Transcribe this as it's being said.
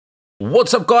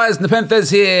What's up, guys? NepentheZ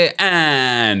here,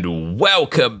 and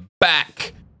welcome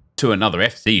back to another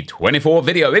FC24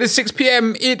 video. It is 6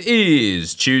 PM, it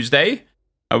is Tuesday,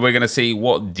 and we're going to see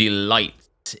what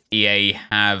delight EA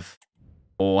have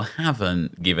or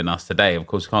haven't given us today. Of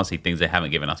course, we can't see things they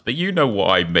haven't given us, but you know what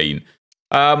I mean.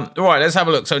 Right, let's have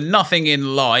a look. So nothing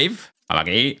in live. I like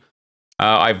it.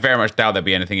 I very much doubt there'll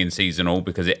be anything in seasonal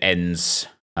because it ends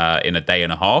in a day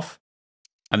and a half.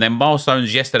 And then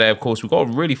milestones yesterday, of course, we got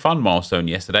a really fun milestone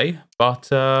yesterday, but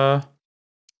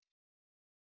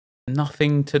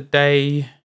nothing today.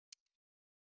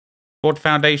 Squad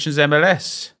Foundations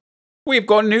MLS. We've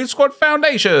got new Squad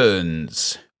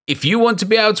Foundations. If you want to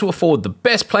be able to afford the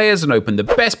best players and open the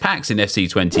best packs in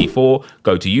FC24,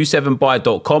 go to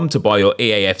u7buy.com to buy your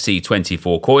EA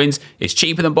FC24 coins. It's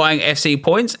cheaper than buying FC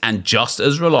points and just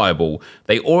as reliable.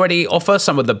 They already offer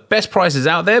some of the best prices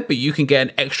out there, but you can get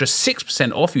an extra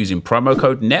 6% off using promo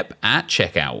code NEP at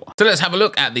checkout. So let's have a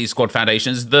look at these Squad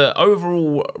Foundations. The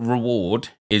overall reward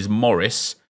is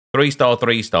Morris, 3-star,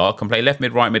 3-star, can play left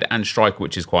mid, right mid, and striker,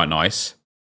 which is quite nice.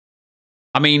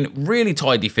 I mean, really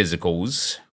tidy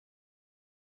physicals.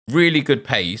 Really good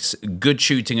pace, good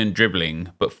shooting and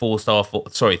dribbling, but 3-star,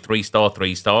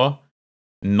 3-star.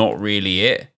 Not really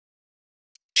it.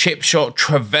 Chip shot,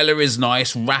 Travella is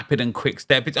nice, rapid and quick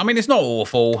step. I mean, it's not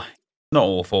awful. Not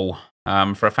awful.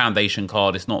 For a foundation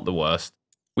card, it's not the worst.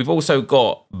 We've also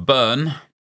got Burn,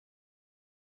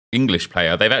 English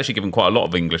player. They've actually given quite a lot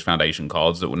of English foundation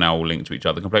cards that will now all link to each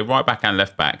other. Can play right back and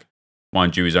left back.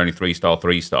 Mind you, is only 3-star,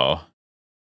 3-star.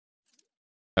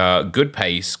 Good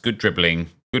pace, good dribbling.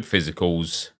 Good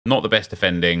physicals, not the best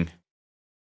defending,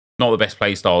 not the best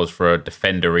play styles for a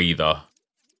defender either.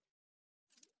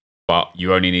 But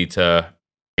you only need to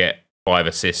get 5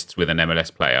 assists with an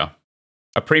MLS player.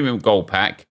 A premium gold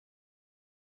pack,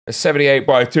 a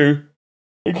 78x2.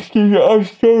 Excuse me, I'm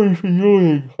sorry for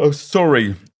yawning. I'm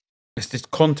sorry. It's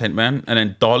just content, man. And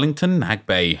then Darlington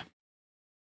Nagbe.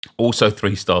 Also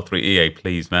 3-star, 3 EA,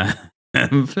 please, man.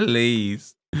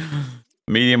 Please.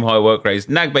 Medium high work rates.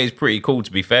 Nagbe is pretty cool,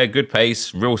 to be fair. Good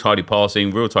pace, real tidy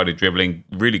passing, real tidy dribbling,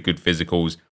 really good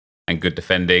physicals, and good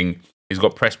defending. He's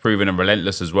got press proven and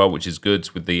relentless as well, which is good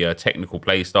with the technical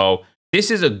play style.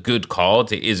 This is a good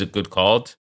card. It is a good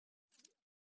card.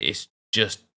 It's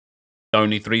just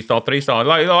only 3-star, 3-star.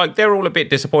 Like they're all a bit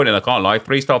disappointing, I can't lie.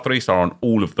 3-star, 3-star on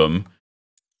all of them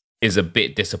is a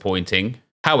bit disappointing.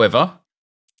 However,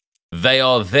 they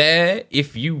are there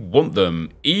if you want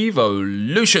them.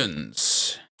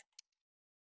 Evolutions.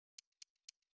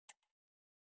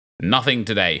 Nothing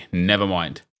today. Never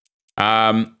mind.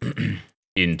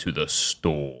 Into the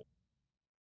store.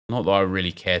 Not that I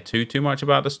really care too much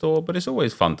about the store, but it's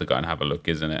always fun to go and have a look,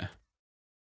 isn't it?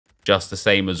 Just the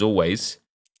same as always.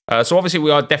 So obviously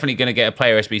we are definitely going to get a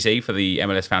player SBC for the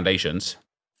MLS Foundations.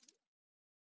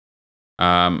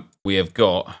 We have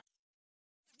got...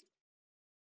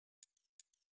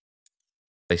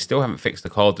 They still haven't fixed the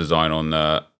card design on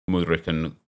Mudryk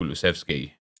and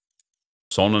Kulusevski.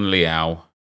 Son and Liao.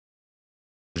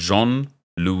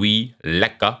 Jean-Louis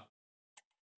Lecca.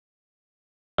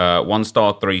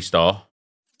 1-star, 3-star.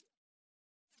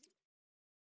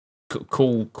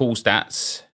 Cool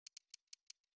stats.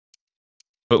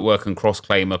 Footwork and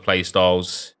cross-claimer play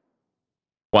styles.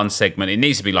 1 segment. It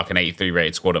needs to be like an 83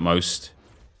 rated squad at most.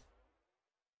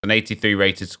 An 83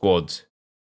 rated squad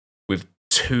with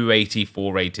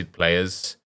 284 rated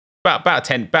players. About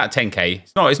 10k.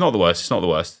 It's not the worst. It's not the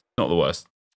worst. It's not the worst.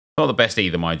 Not the best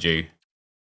either, mind you.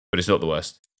 But it's not the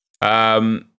worst.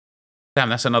 Damn,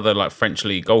 that's another like French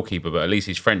league goalkeeper, but at least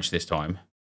he's French this time.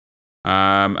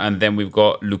 And then we've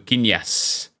got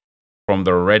Luquinhas from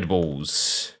the Red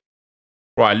Bulls.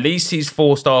 Right, at least he's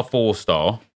 4-star,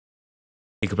 4-star.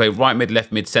 He can play right mid,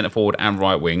 left mid, centre forward, and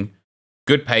right wing.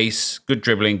 Good pace, good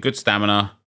dribbling, good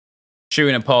stamina.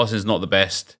 Shooting and passing is not the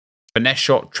best. Finesse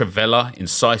shot, Travella,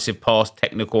 incisive pass,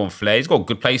 technical and flair. He's got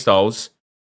good play styles.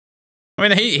 I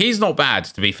mean, he's not bad,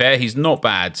 to be fair. He's not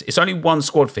bad. It's only 1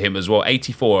 squad for him as well.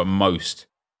 84 at most.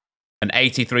 And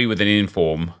 83 with an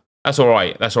inform. That's all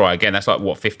right. That's all right. Again, that's like,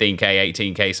 what, 15k,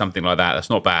 18k, something like that. That's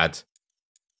not bad.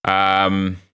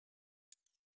 I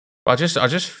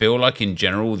just feel like, in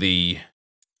general, the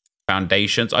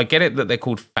foundations... I get it that they're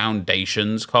called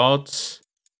foundations cards.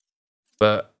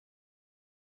 But...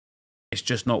 it's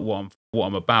just not what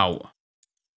I'm about.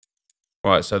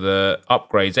 Right, so the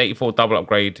upgrades, 84 double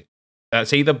upgrade,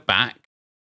 that's either back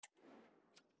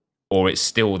or it's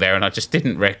still there and I just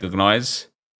didn't recognize.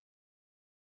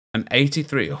 An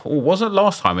 83, oh, wasn't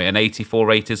last time an 84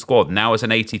 rated squad. Now it's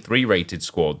an 83 rated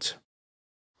squad.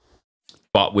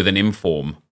 But with an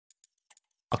inform.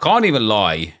 I can't even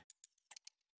lie.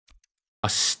 I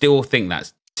still think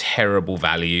that's terrible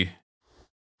value.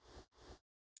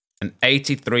 An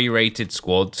 83 rated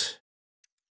squad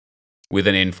with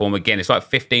an inform. Again, it's like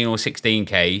 15 or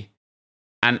 16k.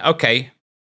 And okay,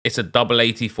 it's a double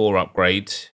 84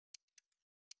 upgrade.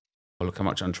 Oh, look how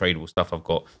much untradeable stuff I've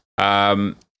got.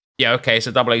 Yeah, okay, it's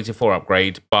a double 84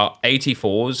 upgrade, but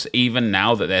 84s, even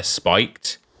now that they're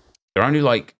spiked, they're only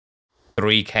like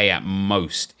 3k at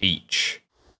most each.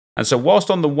 And so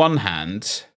whilst on the one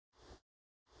hand,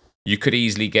 you could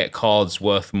easily get cards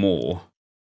worth more,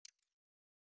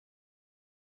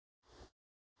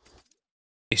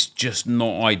 it's just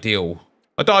not ideal.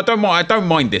 I don't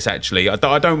mind this, actually. I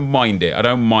don't mind it. I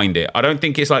don't mind it. I don't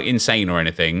think it's like insane or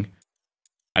anything.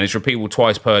 And it's repeatable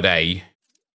twice per day.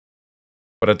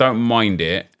 But I don't mind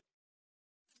it.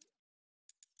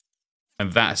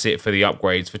 And that's it for the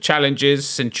upgrades. For challenges,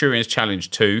 Centurion's Challenge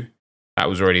 2. That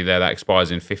was already there. That expires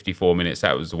in 54 minutes.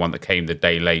 That was the one that came the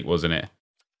day late, wasn't it?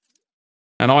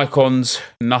 And icons,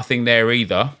 nothing there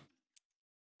either.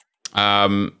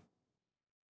 I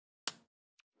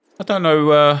don't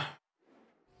know.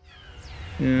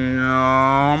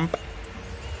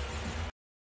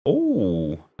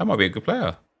 Oh, that might be a good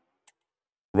player.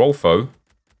 Rolfo.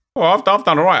 Oh, I've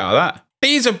done all right out of that.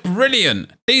 These are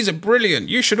brilliant. These are brilliant.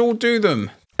 You should all do them.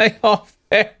 They are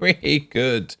very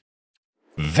good.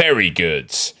 Very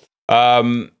good.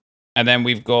 And then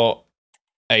we've got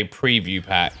a preview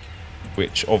pack,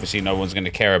 which obviously no one's going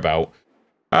to care about.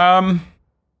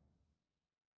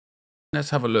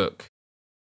 Let's have a look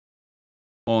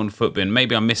on Footbin.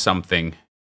 Maybe I missed something.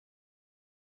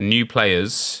 New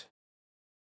players.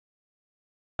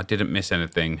 I didn't miss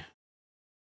anything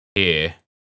here.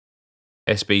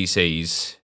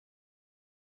 SBCs.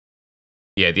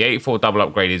 Yeah, the 84 double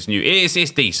upgrade is new. It's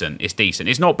decent. It's decent.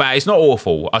 It's not bad. It's not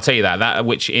awful. I'll tell you that. That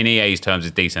which in EA's terms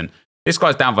is decent. This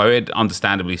guy's downvoted,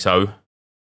 understandably so.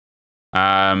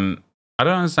 I don't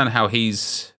understand how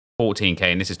he's 14k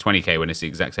and this is 20k when it's the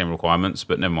exact same requirements,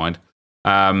 but never mind.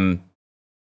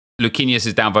 Lucinius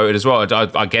is downvoted as well.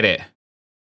 I get it.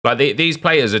 Like these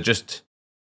players are just...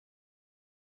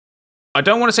 I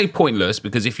don't want to say pointless,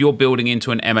 because if you're building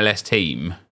into an MLS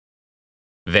team,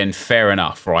 then fair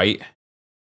enough, right?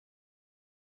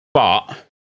 But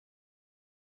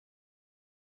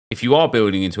if you are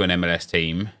building into an MLS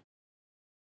team,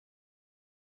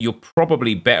 you're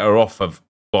probably better off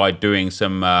by doing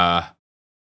some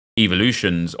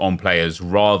evolutions on players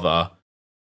rather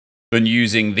than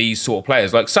using these sort of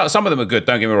players. Like some of them are good,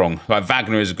 don't get me wrong. Like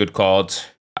Wagner is a good card.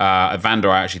 Evander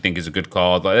I actually think is a good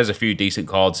card. Like there's a few decent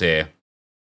cards here.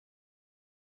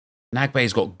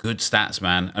 Nagbe's got good stats,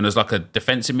 man. And as like a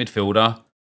defensive midfielder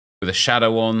with a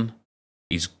shadow on,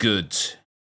 he's good.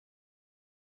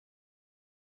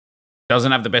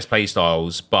 Doesn't have the best play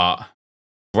styles, but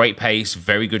great pace,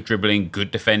 very good dribbling,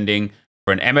 good defending.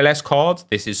 For an MLS card,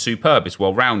 this is superb. It's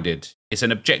well-rounded. It's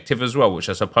an objective as well, which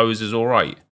I suppose is all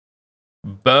right.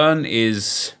 Burn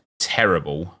is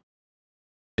terrible.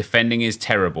 Defending is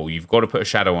terrible. You've got to put a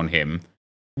shadow on him.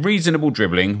 Reasonable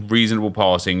dribbling, reasonable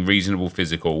passing, reasonable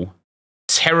physical.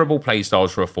 Terrible play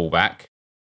styles for a fullback.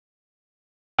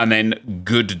 And then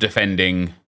good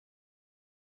defending.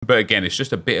 But again, it's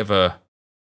just a bit of a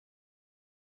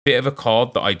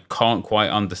card that I can't quite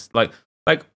understand.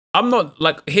 Like I'm not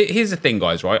like here's the thing,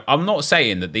 guys, right? I'm not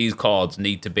saying that these cards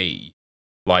need to be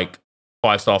like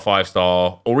 5-star,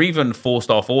 5-star, or even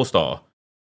 4-star, 4-star.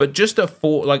 But just a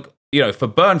for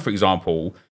Burn, for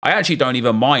example, I actually don't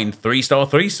even mind 3-star,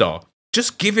 3-star.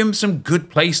 Just give him some good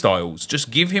play styles. Just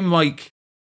give him like,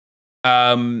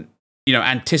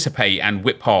 anticipate and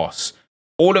whip pass.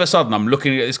 All of a sudden, I'm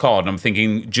looking at this card and I'm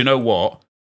thinking, do you know what?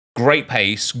 Great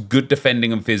pace, good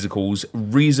defending and physicals,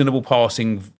 reasonable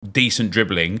passing, decent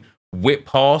dribbling, whip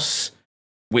pass,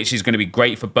 which is going to be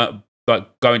great for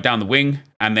like going down the wing,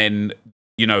 and then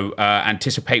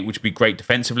anticipate, which would be great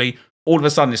defensively. All of a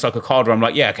sudden, it's like a card where I'm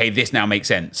like, yeah, okay, this now makes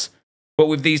sense. But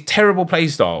with these terrible play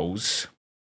styles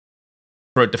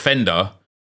for a defender,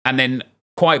 and then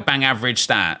quite bang average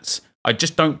stats, I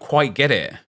just don't quite get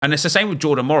it. And it's the same with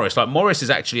Jordan Morris. Like, Morris is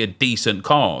actually a decent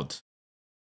card.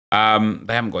 They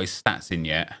haven't got his stats in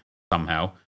yet,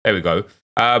 somehow. There we go.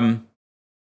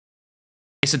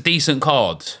 It's a decent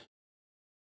card.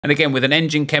 And again, with an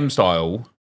engine chem style,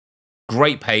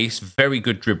 great pace, very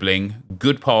good dribbling,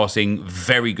 good passing,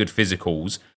 very good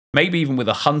physicals. Maybe even with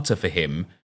a hunter for him,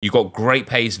 you've got great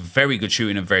pace, very good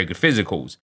shooting, and very good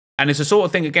physicals. And it's the sort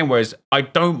of thing, again, whereas I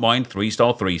don't mind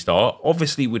 3-star, 3-star.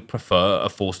 Obviously, would prefer a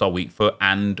 4-star weak foot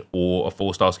and or a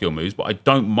 4-star skill moves, but I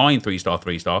don't mind 3-star,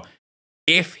 3-star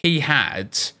if he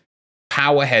had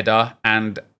power header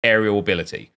and aerial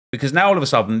ability. Because now all of a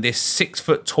sudden, this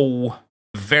 6-foot tall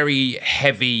very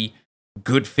heavy,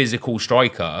 good physical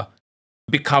striker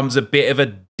becomes a bit of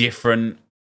a different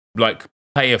like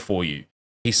player for you.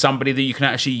 He's somebody that you can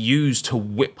actually use to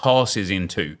whip passes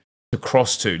into, to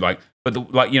cross to,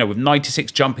 with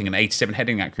 96 jumping and 87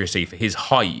 heading accuracy for his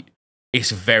height,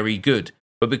 it's very good.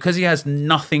 But because he has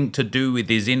nothing to do with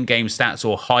his in-game stats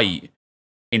or height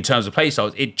in terms of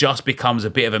playstyles, it just becomes a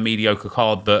bit of a mediocre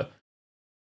card that,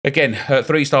 again,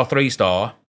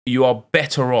 3-star, you are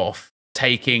better off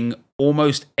taking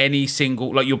almost any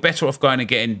single... Like, you're better off going and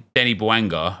getting Denny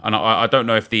Bouanga, and I don't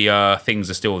know if the things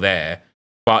are still there,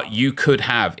 but you could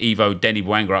have Evo Denny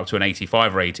Bouanga up to an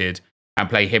 85 rated and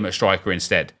play him at striker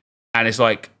instead. And it's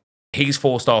like, he's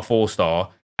 4-star,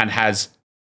 and has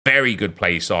very good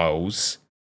play styles,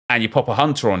 and you pop a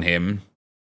hunter on him,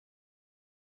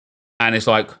 and it's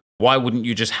like, why wouldn't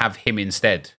you just have him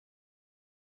instead?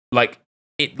 Like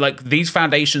these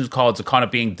Foundations cards are kind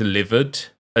of being delivered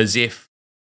as if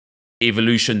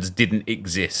evolutions didn't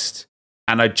exist.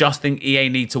 And I just think EA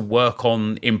need to work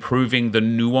on improving the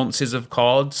nuances of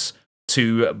cards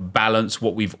to balance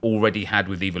what we've already had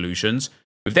with evolutions.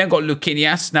 We've then got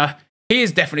Luquinhas. Now, he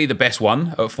is definitely the best one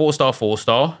at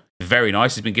 4-star. Very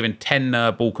nice. He's been given 10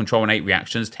 ball control and 8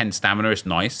 reactions, 10 stamina. It's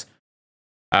nice.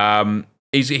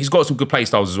 He's got some good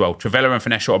playstyles as well. Trivela and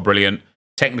Finesse Shot are brilliant.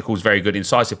 Technical is very good.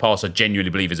 Incisive Pass, I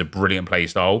genuinely believe, is a brilliant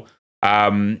playstyle.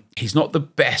 He's not the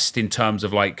best in terms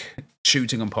of like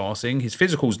shooting and passing. His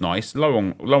physical's nice, low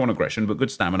on aggression, but good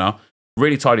stamina.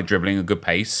 Really tidy dribbling, a good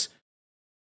pace.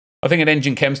 I think an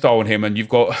engine chem style on him, and you've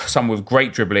got someone with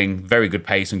great dribbling, very good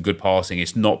pace, and good passing.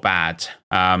 It's not bad.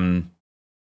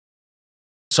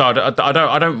 So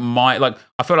I don't mind. Like,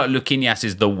 I feel like Luquinhas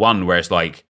is the one where it's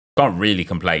like, can't really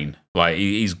complain. Like,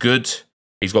 he's good.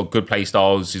 He's got good play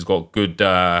styles. He's got good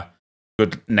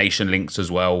nation links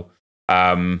as well.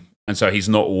 And so he's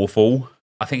not awful.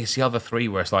 I think it's the other three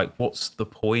where it's like, what's the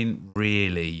point,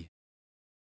 really?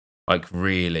 Like,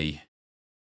 really?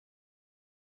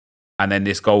 And then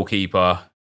this goalkeeper,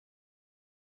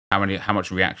 how much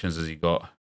reactions has he got?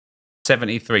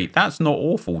 73. That's not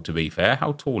awful, to be fair.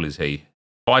 How tall is he?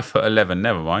 5'11",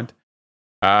 never mind.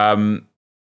 I mean,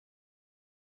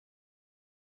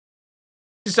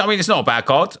 it's not a bad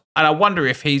card. And I wonder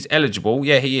if he's eligible.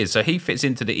 Yeah, he is. So he fits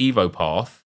into the Evo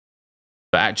path,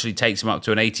 but actually takes him up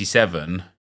to an 87,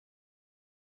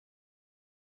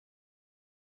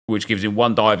 which gives him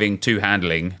 1 diving, 2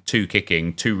 handling, 2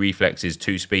 kicking, 2 reflexes,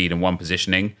 2 speed, and 1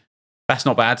 positioning. That's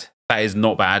not bad. That is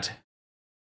not bad.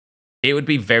 It would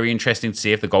be very interesting to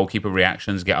see if the goalkeeper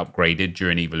reactions get upgraded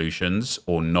during evolutions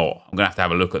or not. I'm going to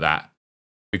have a look at that.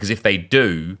 Because if they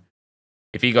do,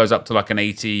 if he goes up to like an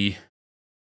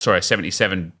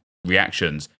 77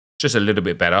 reactions, just a little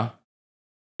bit better.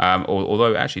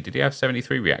 Although, actually, did he have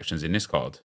 73 reactions in this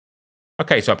card?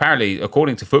 Okay, so apparently,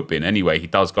 according to Footbin, anyway, he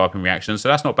does go up in reactions. So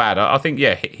that's not bad. I think,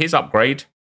 yeah, his upgrade,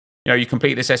 you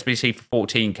complete this SBC for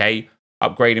 14k,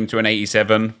 upgrade him to an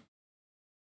 87.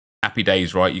 Happy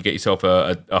days, right? You get yourself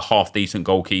a half-decent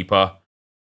goalkeeper.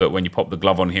 But when you pop the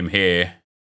glove on him here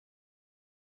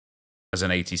as an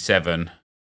 87,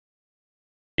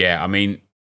 yeah, I mean,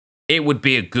 it would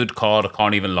be a good card. I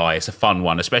can't even lie. It's a fun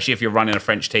one, especially if you're running a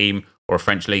French team or a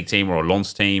French league team or a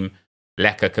Lens team.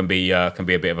 Leca can be a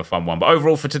bit of a fun one. But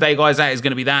overall, for today, guys, that is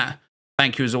going to be that.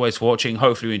 Thank you, as always, for watching.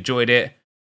 Hopefully you enjoyed it.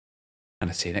 And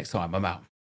I'll see you next time. I'm out.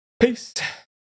 Peace.